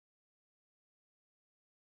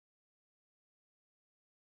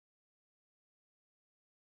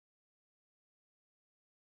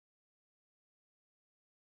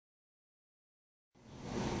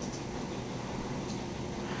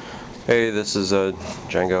Hey, this is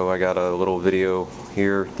Django. I got a little video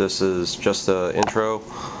here. This is just the intro.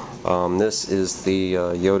 This is the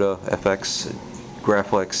Yoda FX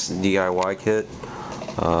Graflex DIY kit.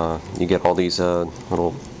 You get all these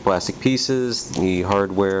little plastic pieces, the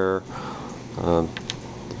hardware, the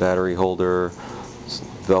battery holder,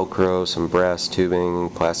 Velcro, some brass tubing,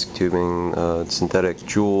 plastic tubing, synthetic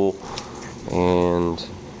jewel, and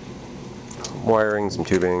wiring, some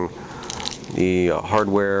tubing, the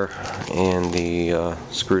hardware, and the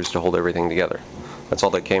screws to hold everything together. That's all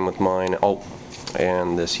that came with mine. Oh,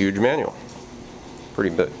 and this huge manual.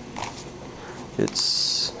 Pretty big.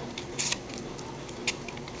 It's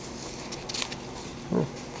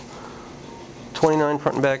 29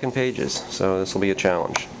 front and back and pages, so this will be a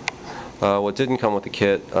challenge. What didn't come with the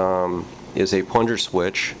kit is a plunger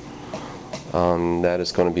switch. That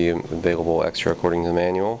is going to be available extra according to the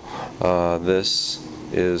manual. This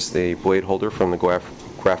is the blade holder from the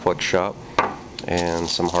Graflex shop, and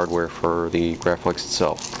some hardware for the Graflex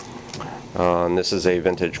itself. And this is a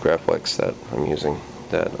vintage Graflex that I'm using,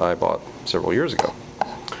 that I bought several years ago.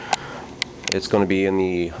 It's going to be in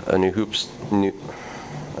the A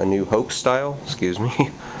New Hope style, excuse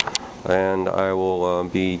me, and I will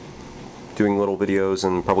be doing little videos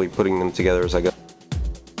and probably putting them together as I go.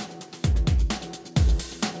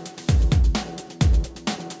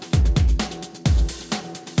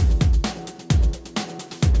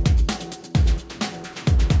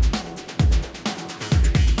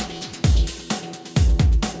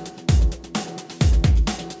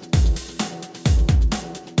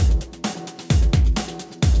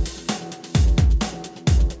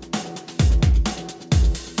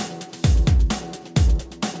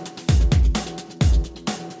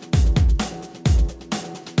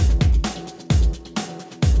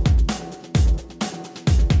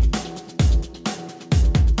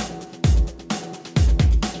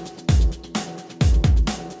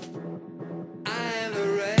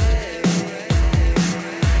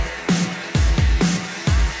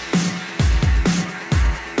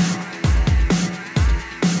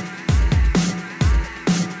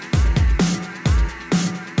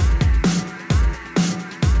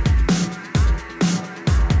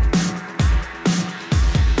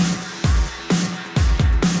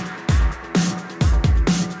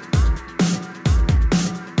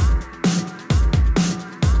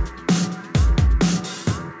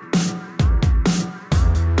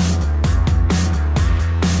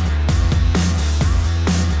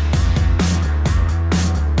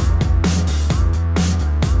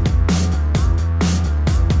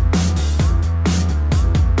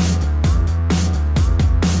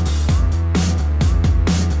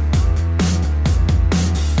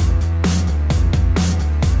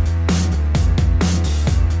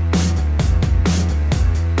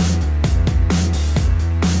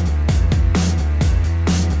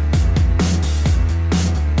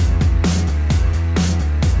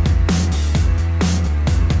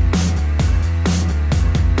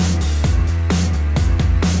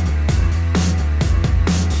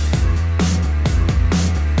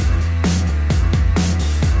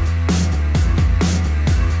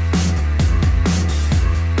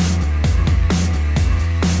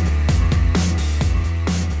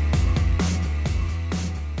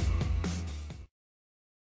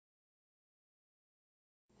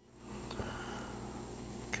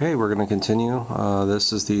 Okay, we're going to continue.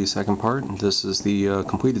 This is the second part. This is the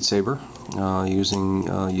completed saber using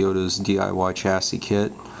Yoda's DIY chassis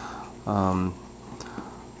kit. The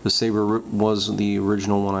saber was the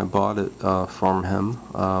original one I bought it from him.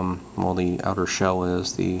 Well, the outer shell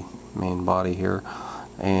is the main body here.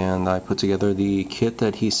 And I put together the kit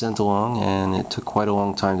that he sent along, and it took quite a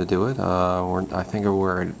long time to do it. I think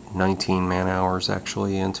we're at 19 man-hours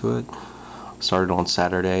actually into it. Started on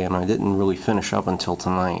Saturday, and I didn't really finish up until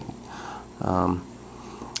tonight. I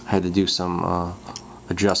had to do some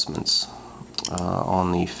adjustments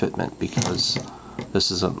on the fitment, because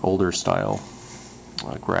this is an older style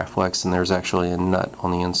Graflex, and there's actually a nut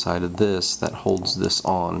on the inside of this that holds this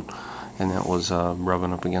on, and that was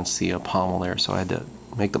rubbing up against the pommel there, so I had to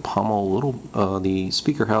make the pommel a little, the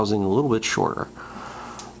speaker housing a little bit shorter.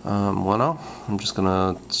 Well, now I'm just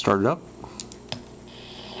gonna start it up.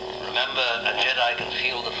 Remember, a Jedi can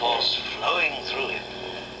feel the Force flowing through him.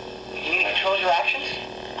 You mean it controls your actions?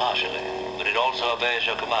 Partially, but it also obeys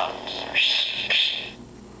your commands.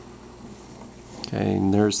 Okay,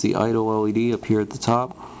 and there's the idle LED up here at the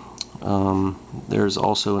top. There's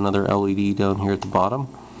also another LED down here at the bottom.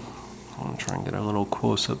 I'm going to try and get a little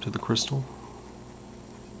close up to the crystal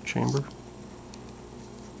chamber.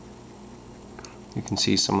 You can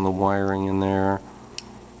see some of the wiring in there,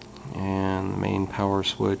 and the main power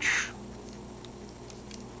switch.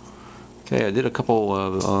 Okay, I did a couple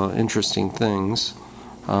of interesting things.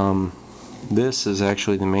 This is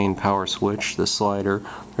actually the main power switch, the slider.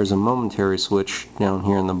 There's a momentary switch down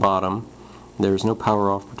here in the bottom. There's no power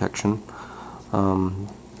off protection.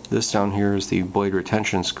 This down here is the blade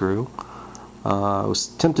retention screw. I was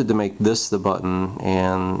tempted to make this the button,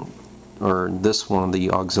 or this one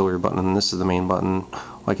the auxiliary button, and this is the main button,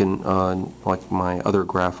 like my other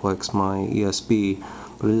Graflex, my ESB.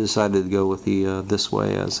 But I decided to go with the this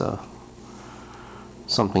way as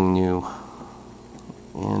something new.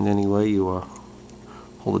 And anyway, you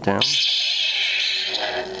hold it down.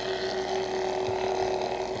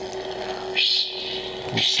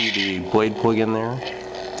 You see the blade plug in there.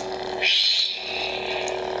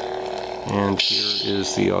 And here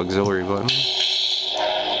is the auxiliary button.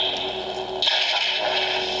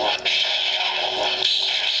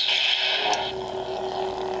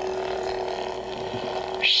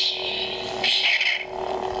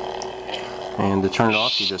 And to turn it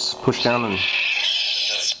off, you just push down and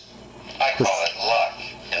I call it luck.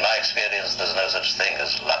 In my experience, there's no such thing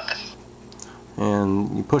as luck.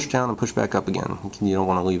 And you push down and push back up again. You don't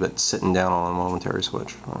want to leave it sitting down on a momentary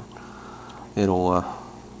switch. It'll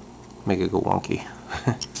make it go wonky.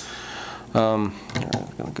 I'm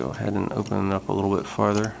going to go ahead and open it up a little bit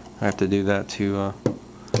farther. I have to do that to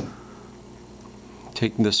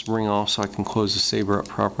take this ring off so I can close the saber up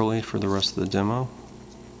properly for the rest of the demo.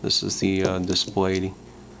 This is the display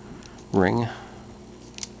ring,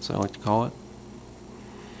 as I like to call it.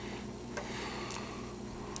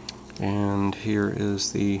 And here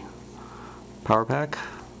is the power pack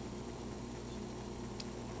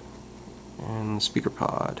and the speaker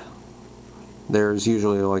pod. There's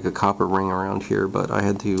usually like a copper ring around here, but I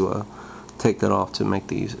had to take that off to make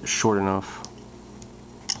these short enough.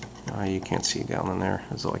 You can't see down in there.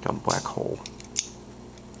 It's like a black hole.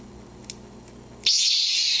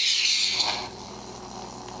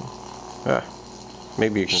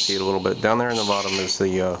 Maybe you can see it a little bit. Down there in the bottom is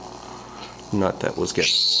the nut that was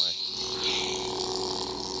getting in the way.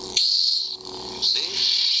 See?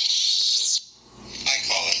 I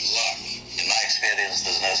call it luck. In my experience,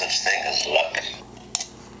 there's no such thing as luck.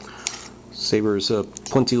 Saber's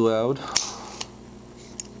plenty loud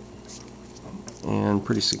and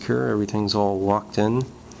pretty secure. Everything's all locked in.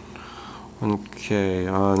 Okay,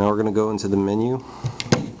 now we're going to go into the menu.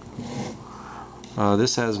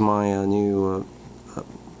 This has my new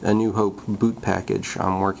A New Hope boot package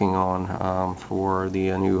I'm working on for the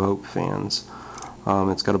A New Hope fans.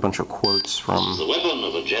 It's got a bunch of quotes from The Weapon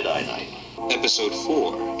of a Jedi Knight. Episode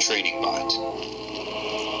 4, Training Bot.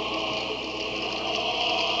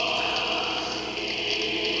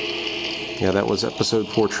 Yeah, that was episode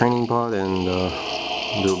 4 Training Bot, and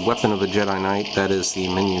The Weapon of a Jedi Knight, that is the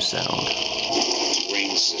menu sound.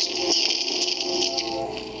 Ring system.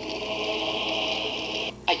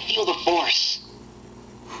 I feel the Force.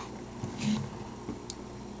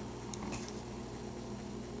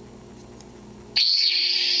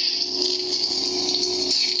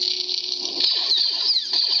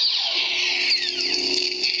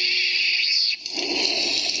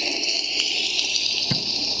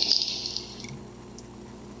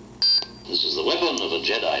 This is the weapon of a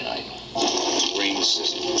Jedi Knight. Ring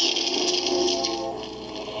system.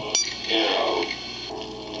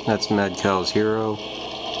 That's Mad Cow's Hero.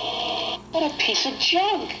 What a piece of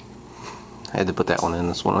junk. I had to put that one in.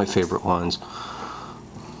 That's one of my favorite ones.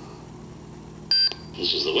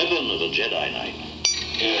 This is the weapon of a Jedi Knight.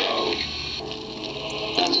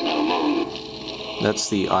 That's no moon. That's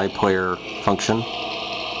the iPlayer function.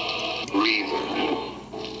 Reaver.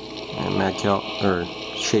 And Mad Cow, or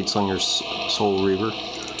Shadeslinger's Soul Reaver.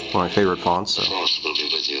 One of my favorite fonts, so Force will be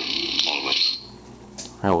with you, always.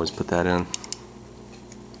 I always put that in.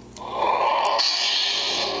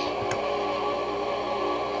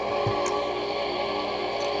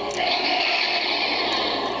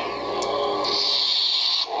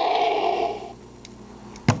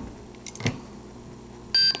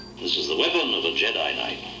 This is the weapon of a Jedi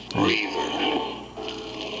Knight. Reaver.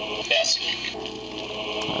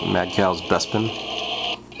 Mad Cow's Bespin.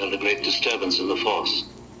 Felt a great disturbance in the Force.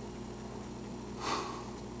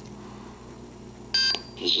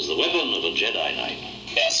 This is the weapon of a Jedi Knight.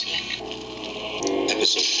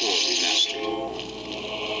 Episode 4, Remastered.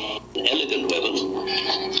 An elegant weapon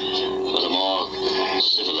for the more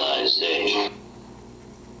civilized age.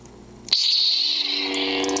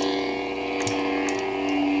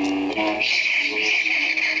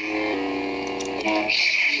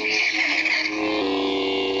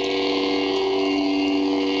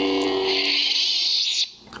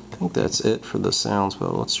 I think that's it for the sounds,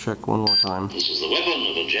 but let's check one more time. This is the weapon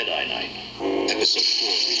of a Jedi Knight. Episode 4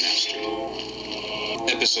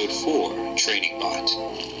 Remastered. Episode 4 Training Bot.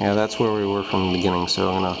 Yeah, that's where we were from the beginning, so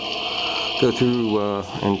I'm gonna go through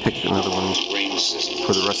and pick another one Rain Sizzle.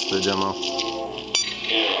 for the rest of the demo.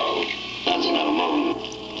 Hero. That's not a moon.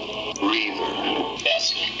 Reaver.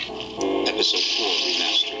 Best. Episode 4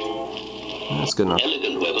 Remastered. That's good enough.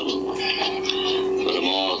 Elegant weapon. For a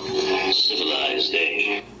more civilized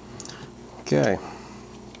age. Okay.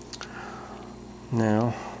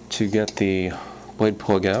 Now, to get the blade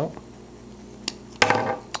plug out.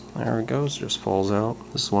 There it goes, just falls out.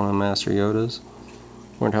 This is one of Master Yoda's.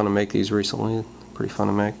 Learned how to make these recently. Pretty fun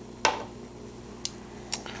to make.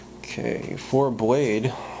 Okay, for a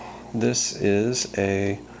blade, this is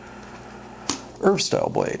a Irv style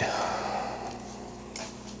blade.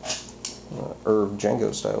 Irv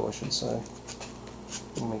Django style, I should say.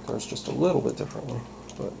 We make ours just a little bit differently,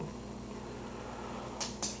 but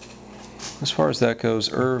as far as that goes,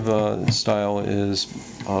 Irv style is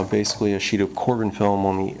basically a sheet of Corbin film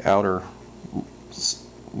on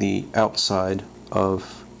the outside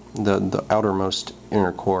of the outermost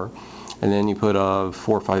inner core, and then you put 4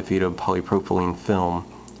 or 5 feet of polypropylene film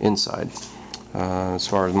inside. As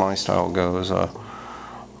far as my style goes,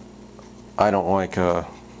 I don't like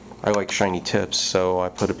I like shiny tips, so I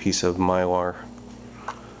put a piece of Mylar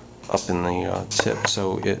up in the tip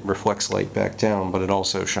so it reflects light back down, but it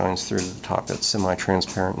also shines through the top. It's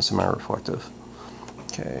semi-transparent and semi-reflective.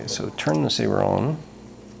 Okay, so turn the saber on.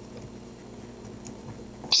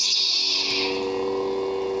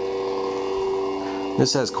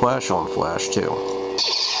 This has Clash on Flash too.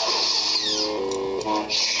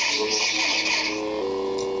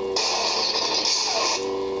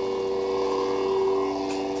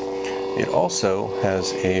 It also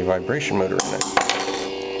has a vibration motor in it.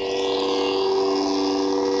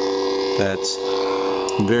 That's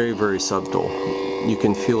very, very subtle. You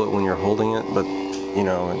can feel it when you're holding it, but you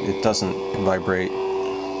know, it doesn't vibrate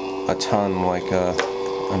a ton like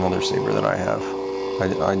another saber that I have.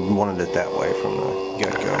 I wanted it that way from the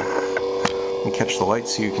get-go. Let me catch the light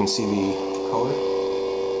so you can see the color.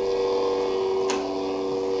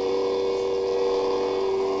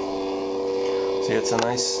 See, it's a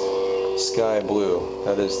nice sky blue.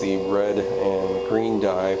 That is the red and green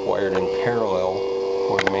dye wired in parallel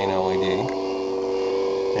for the main LED,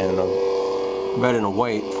 and red and a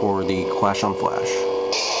white for the Clash on Flash.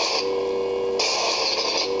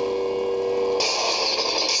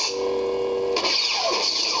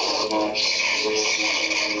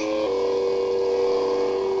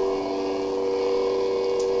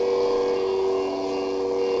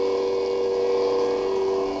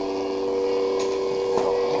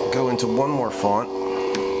 Go into one more font.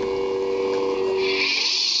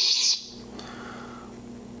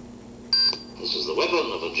 This is the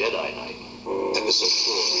weapon of a Jedi Knight. Episode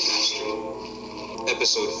 4 Remastered.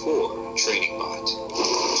 Episode 4 Training Bot.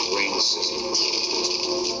 Rain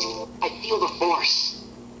Sizzle. I feel the Force.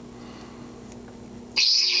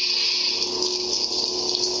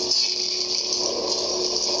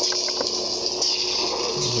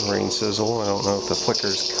 Rain sizzle. I don't know if the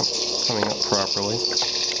flicker's coming up properly.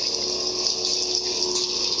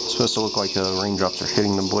 It's supposed to look like raindrops are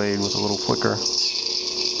hitting the blade with a little flicker.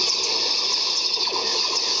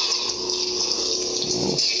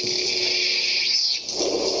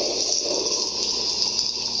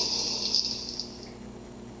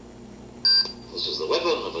 This is the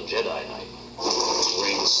weapon of a Jedi Knight.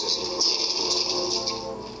 Rain Sizzle.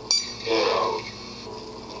 Hero.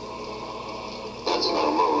 That's not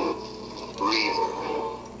a moon. Reaver.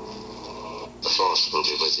 The Force will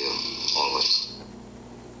be with you, always.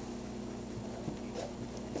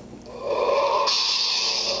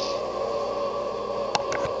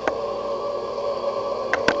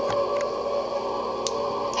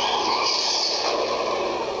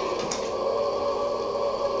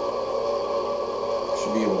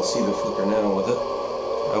 Should be able to see the flicker now with it.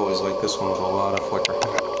 I always like this one with a lot of flicker.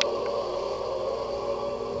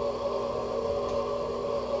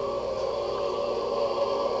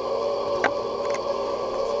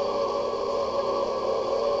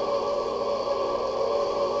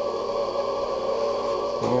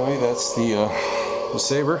 Anyway, that's the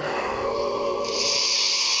saber.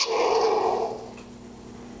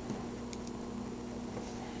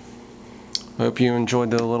 I hope you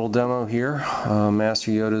enjoyed the little demo here.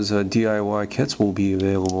 Master Yoda's DIY kits will be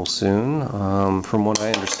available soon. From what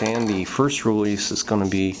I understand, the first release is going to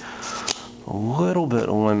be a little bit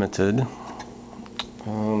limited,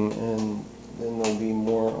 and then there'll be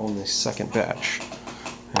more on the second batch.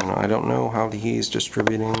 And I don't know how he's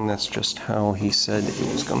distributing, that's just how he said it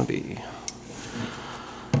was going to be.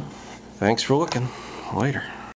 Thanks for looking. Later.